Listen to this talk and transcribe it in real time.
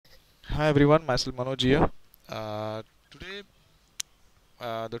Hi everyone, myself Manoj here. Today,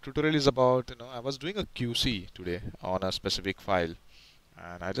 the tutorial is about, I was doing a QC today on a specific file,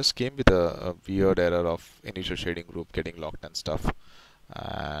 and I just came with a weird error of initial shading group getting locked and stuff.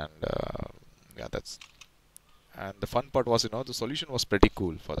 And yeah, and the fun part was, the solution was pretty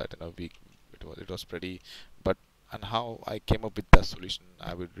cool for that. It was pretty, but and how I came up with that solution,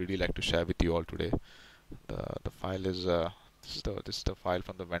 I would really like to share with you all today. The file is this is the file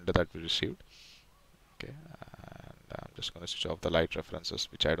from the vendor that we received. Okay, and I'm just going to switch off the light references,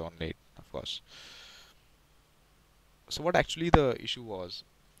 which I don't need, of course. So what actually the issue was,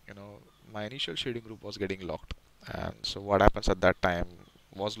 my initial shading group was getting locked, and so what happens at that time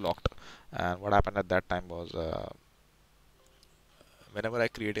was locked, and what happened at that time was whenever I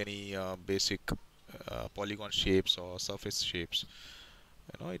create any basic polygon shapes or surface shapes,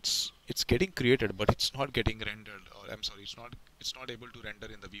 it's getting created, but it's not getting rendered, or I'm sorry, it's not able to render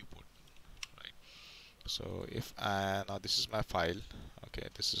in the viewport, right? So if now this is my file. Okay,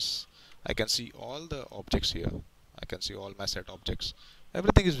 this is, I can see all the objects here. I can see all my set objects.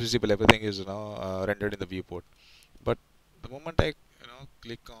 Everything is visible, everything is rendered in the viewport. But the moment I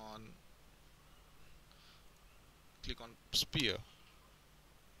click on sphere,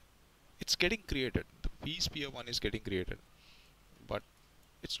 it's getting created. The p sphere one is getting created, but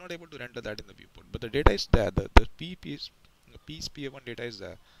it's not able to render that in the viewport. But the data is there. The p sphere one data is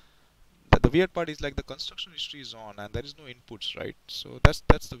there. The weird part is, like, the construction history is on and there is no inputs, right? So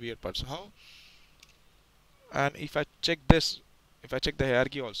that's the weird part. So how, and if I check this, if I check the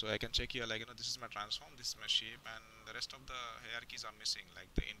hierarchy also, I can check here, like, this is my transform, this is my shape, and the rest of the hierarchies are missing,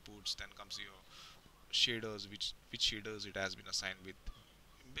 like the inputs. Then comes your shaders, which shaders it has been assigned with.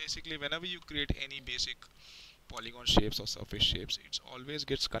 Basically, whenever you create any basic polygon shapes or surface shapes, it always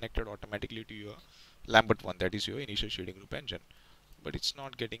gets connected automatically to your Lambert one, that is your initial shading group engine. But it's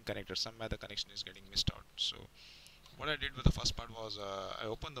not getting connected. Somewhere the connection is getting missed out. So what I did with the first part was, I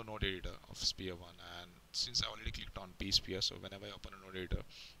opened the node editor of sphere 1, and since I already clicked on p sphere, so whenever I open a node editor,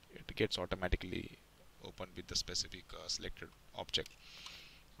 it gets automatically opened with the specific selected object.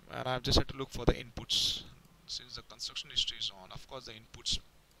 And I've just had to look for the inputs. Since the construction history is on, of course the inputs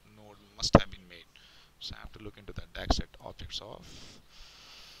node must have been made. So I have to look into the DAG set objects of,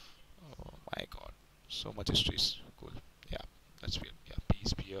 oh my god, so much histories. Cool. Yeah, that's weird. Yeah, p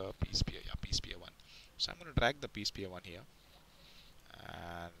sphere, yeah, p sphere 1. So I'm going to drag the p sphere 1 here,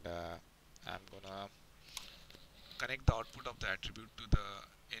 and I'm gonna connect the output of the attribute to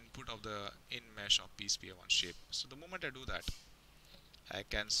the input of the in mesh of psphere1 shape. So the moment I do that, I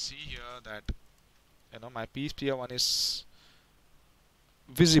can see here that my psphere1 is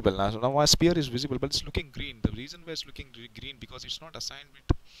visible now. So now my sphere is visible, but it's looking green. The reason why it's looking green, because it's not assigned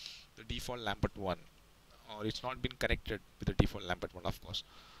with the default Lambert one, or it's not been connected with the default Lambert one, of course.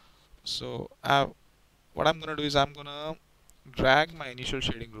 So what I'm gonna do is I'm gonna drag my initial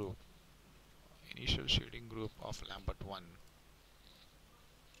shading group of Lambert 1.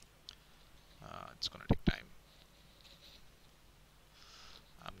 It's gonna take time.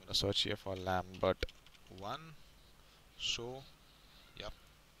 I'm gonna search here for Lambert 1, show, yep,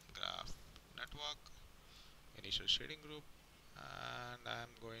 graph network, initial shading group, and I'm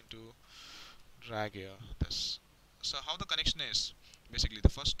going to drag here this. So how the connection is, basically the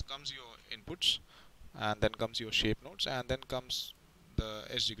first comes your inputs, and then comes your shape nodes, and then comes the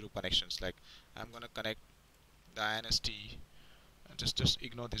SG group connections. Like, I'm gonna connect the INST. Just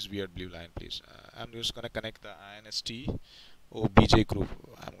ignore this weird blue line, please. I'm just gonna connect the INST OBJ group.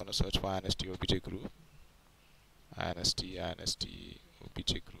 I'm gonna search for INST OBJ group. INST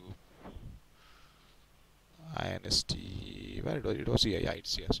OBJ group. INST, where it was here. Yeah,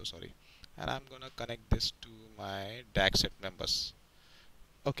 it's here. So sorry. And I'm gonna connect this to my DAG set members.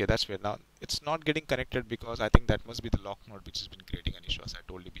 Okay, that's weird. Now it's not getting connected because I think that must be the lock node which has been creating an issue, as I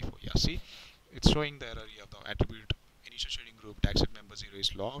told you before. Yeah, see, it's showing the error here. The attribute initial shading group DAG set member 0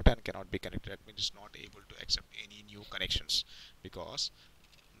 is locked and cannot be connected. That means it's not able to accept any new connections because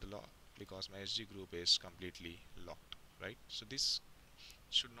the because my SG group is completely locked, right? So this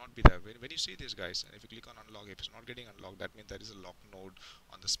should not be there. When you see this, guys, and if you click on unlock, if it's not getting unlocked, that means there is a lock node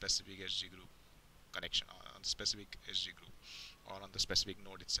on the specific SG group connection, or on the specific SG group, or on the specific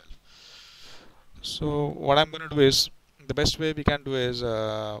node itself. So what I'm going to do is, the best way we can do is, you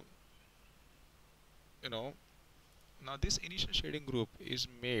know now this initial shading group is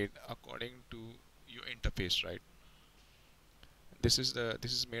made according to your interface, right? This is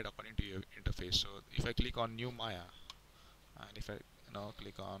made according to your interface. So if I click on new Maya, and if I now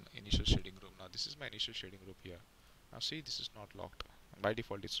click on initial shading group, now this is my initial shading group here. Now see, this is not locked. By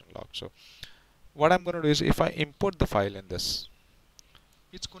default it's unlocked. So what I'm going to do is, if I import the file in this,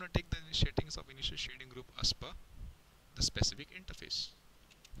 it's gonna take the settings of initial shading group as per the specific interface.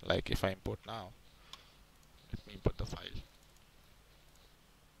 Like if I import now, let me import the file.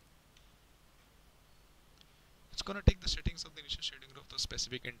 It's gonna take the settings of the initial shading group of the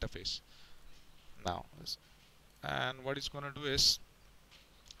specific interface now, and what it's gonna do is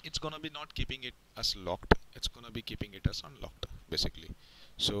it's gonna be not keeping it as locked. It's gonna be keeping it as unlocked basically.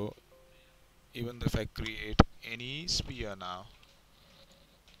 So even if I create any sphere now,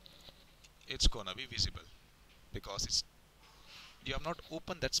 it's gonna be visible because it's you have not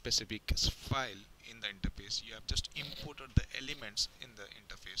opened that specific file in the interface. You have just imported the elements in the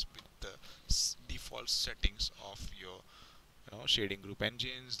interface with the default settings of your shading group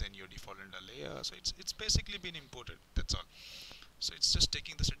engines, then your default render layer. So it's basically been imported. That's all. So it's just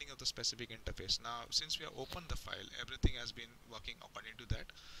taking the setting of the specific interface. Now since we have opened the file, everything has been working according to that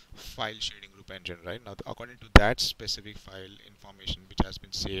file shading group engine, right? Now according to that specific file information which has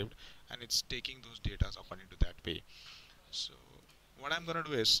been saved, and it's taking those data according to that way. So what I'm gonna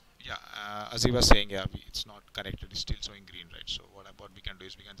do is, yeah, as he was saying, yeah, it's not connected, it's still showing green, right? So what we can do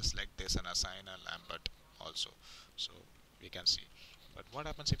is we can just select this and assign a lambert also, so we can see. But what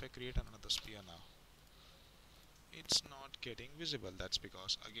happens if I create another sphere now? It's not getting visible. That's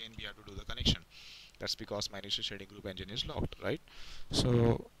because again we have to do the connection. That's because my initial shading group engine is locked, right?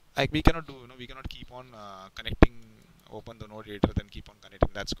 So like we cannot do, we cannot keep on connecting, open the node editor then keep on connecting.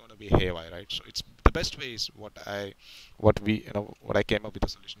 That's going to be haywire, right? So it's the best way is what I came up with the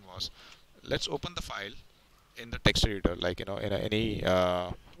solution was, let's open the file in the text editor, like in any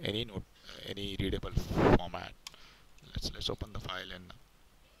node, any readable format. Let's open the file in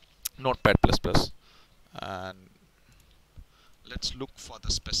notepad plus plus, and let's look for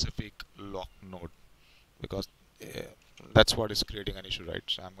the specific lock node, because uh, that's what is creating an issue, right?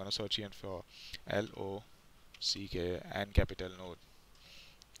 So I'm going to search here for LOCK and capital node,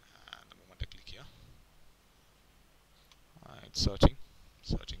 and the moment I click here, it's searching.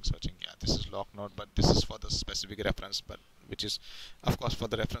 Yeah, this is lock node, but this is for the specific reference, but which is of course for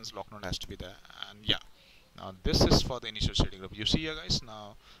the reference lock node has to be there. And yeah, now this is for the initial shading group. You see here guys,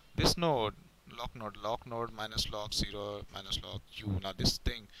 now this node, lock node minus lock 0 minus lock u, now this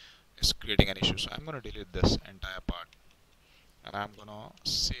thing is creating an issue. So I'm going to delete this entire part, and I'm gonna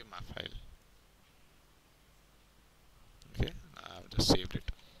save my file. Okay, I've just saved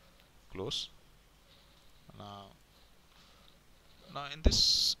it. Close. Now, in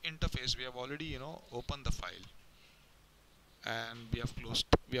this interface, we have already opened the file, and we have closed.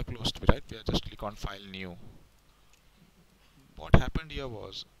 Right? We have just click on File New. What happened here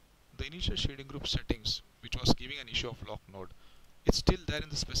was the initial shading group settings, which was giving an issue of lock node, it's still there in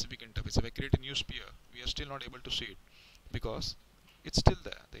the specific interface. If I create a new sphere, we are still not able to see it because it's still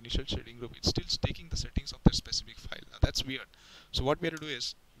there. The initial shading group, it's still taking the settings of that specific file. Now that's weird. So what we have to do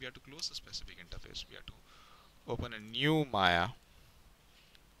is we have to close the specific interface. We have to open a new Maya.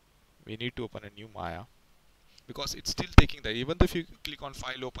 We need to open a new Maya because it's still taking that. Even if you click on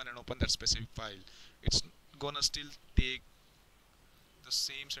file open and open that specific file, it's gonna still take the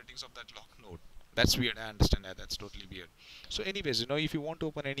same settings of that lock node. That's weird. I understand that. That's totally weird. So anyways, if you want to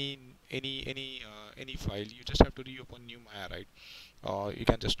open any file, you just have to reopen new Maya, right? Or you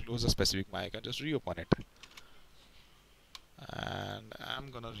can just close the specific Maya. You can just reopen it. And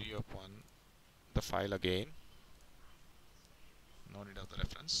I'm gonna reopen the file again. No need of the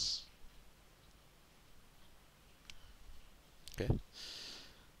reference. Okay.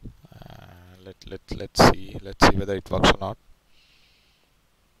 Let's see whether it works or not.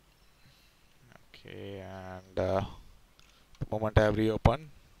 Okay, and the moment I have reopened,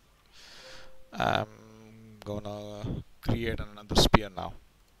 I'm gonna create another sphere now.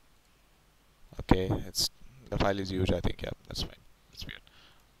 Okay, the file is huge. I think, yeah, that's fine. That's weird.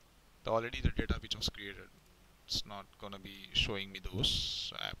 Already the data which was created, it's not gonna be showing me those.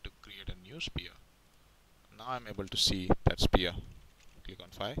 So I have to create a new sphere. Now I'm able to see that sphere. Click on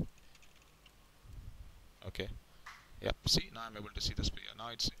file. Okay. Yep. See, now I'm able to see the sphere. Now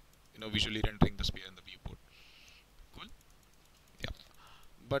it's visually rendering the sphere in the viewport. Cool. Yep.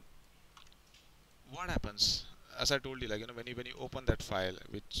 But what happens? As I told you, like when you open that file,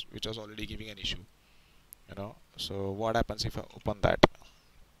 which was already giving an issue, so what happens if I open that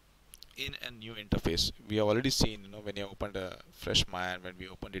in a new interface? We have already seen, when you opened a fresh Maya and when we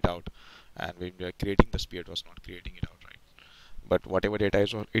opened it out, and when we are creating the sphere, it was not creating it out, right? But whatever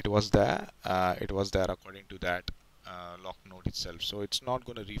data it was there, according to that lock node itself. So it's not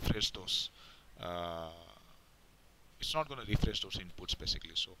going to refresh those. It's not going to refresh those inputs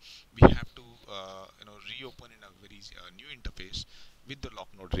basically. So we have to reopen in a very new interface, with the lock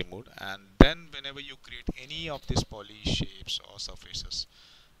node removed, and then whenever you create any of these poly shapes or surfaces,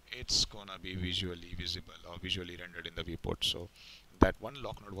 it's gonna be visually visible or visually rendered in the viewport. So that one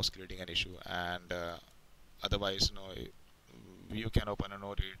lock node was creating an issue, and otherwise, you can open a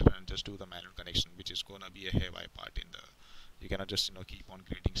node editor and just do the manual connection, which is gonna be a heavy part in the. You cannot just keep on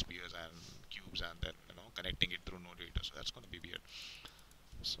creating spheres and cubes and then connecting it through node editor. So that's gonna be weird.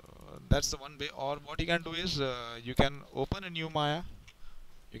 So that's the one way. Or what you can do is you can open a new Maya.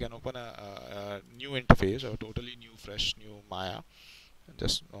 You can open a new interface, a totally new, fresh, new Maya, and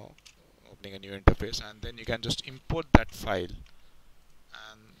just opening a new interface, and then you can just import that file,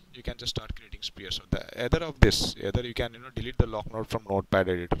 and you can just start creating spheres. So the either of this, either you can delete the lock node from Notepad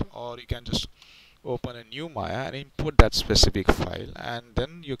editor, or you can just open a new Maya and import that specific file, and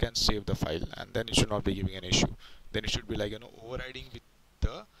then you can save the file, and then it should not be giving an issue. Then it should be like overriding with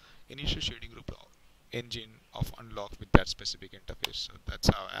the initial shading group engine of unlock with that specific interface. So that's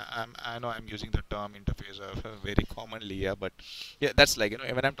how I know I'm using the term interface very commonly here, but yeah, that's like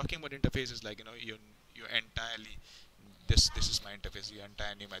when I'm talking about interfaces, like you entirely this is my interface, you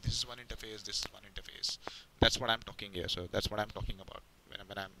entire new this is one interface, this is one interface. That's what I'm talking here. So that's what I'm talking about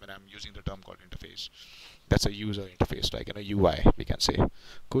when I'm using the term called interface. That's a user interface, like UI, we can say.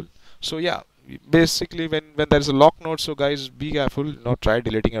 Cool. So yeah, basically when there's a lock node, so guys, be careful. Try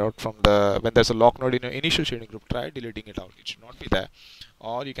deleting it out from the when there's a lock node in your initial shading group. Try deleting it out. It should not be there.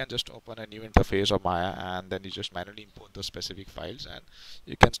 Or you can just open a new interface or Maya, and then you just manually import the specific files, and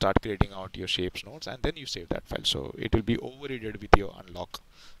you can start creating out your shapes nodes, and then you save that file. So it will be overridden with your unlock,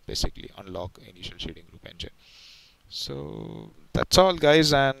 basically unlock initial shading group engine. So that's all,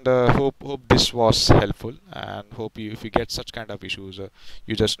 guys, and hope this was helpful, and hope if you get such kind of issues,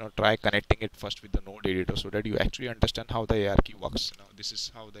 you just try connecting it first with the node editor, so that you actually understand how the hierarchy works. This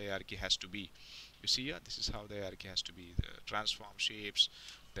is how the hierarchy has to be. You see here, this is how the hierarchy has to be: the transform shapes,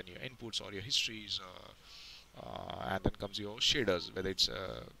 then your inputs or your histories, and then comes your shaders, whether it's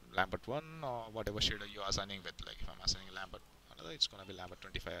Lambert 1 or whatever shader you are assigning with. Like if I'm assigning Lambert another, it's gonna be Lambert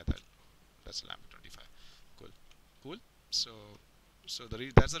 25. That's Lambert 25. Cool. Cool. So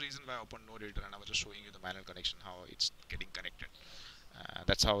that's the reason why I opened node editor, and I was just showing you the manual connection, how it's getting connected.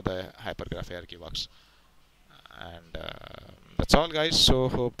 That's how the hypergraph hierarchy works. And that's all, guys. So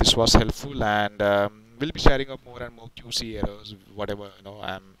hope this was helpful, and we'll be sharing up more and more QC errors, whatever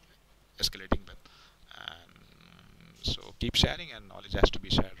I'm escalating with. And so keep sharing, and knowledge has to be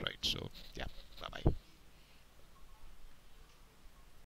shared, right? So yeah.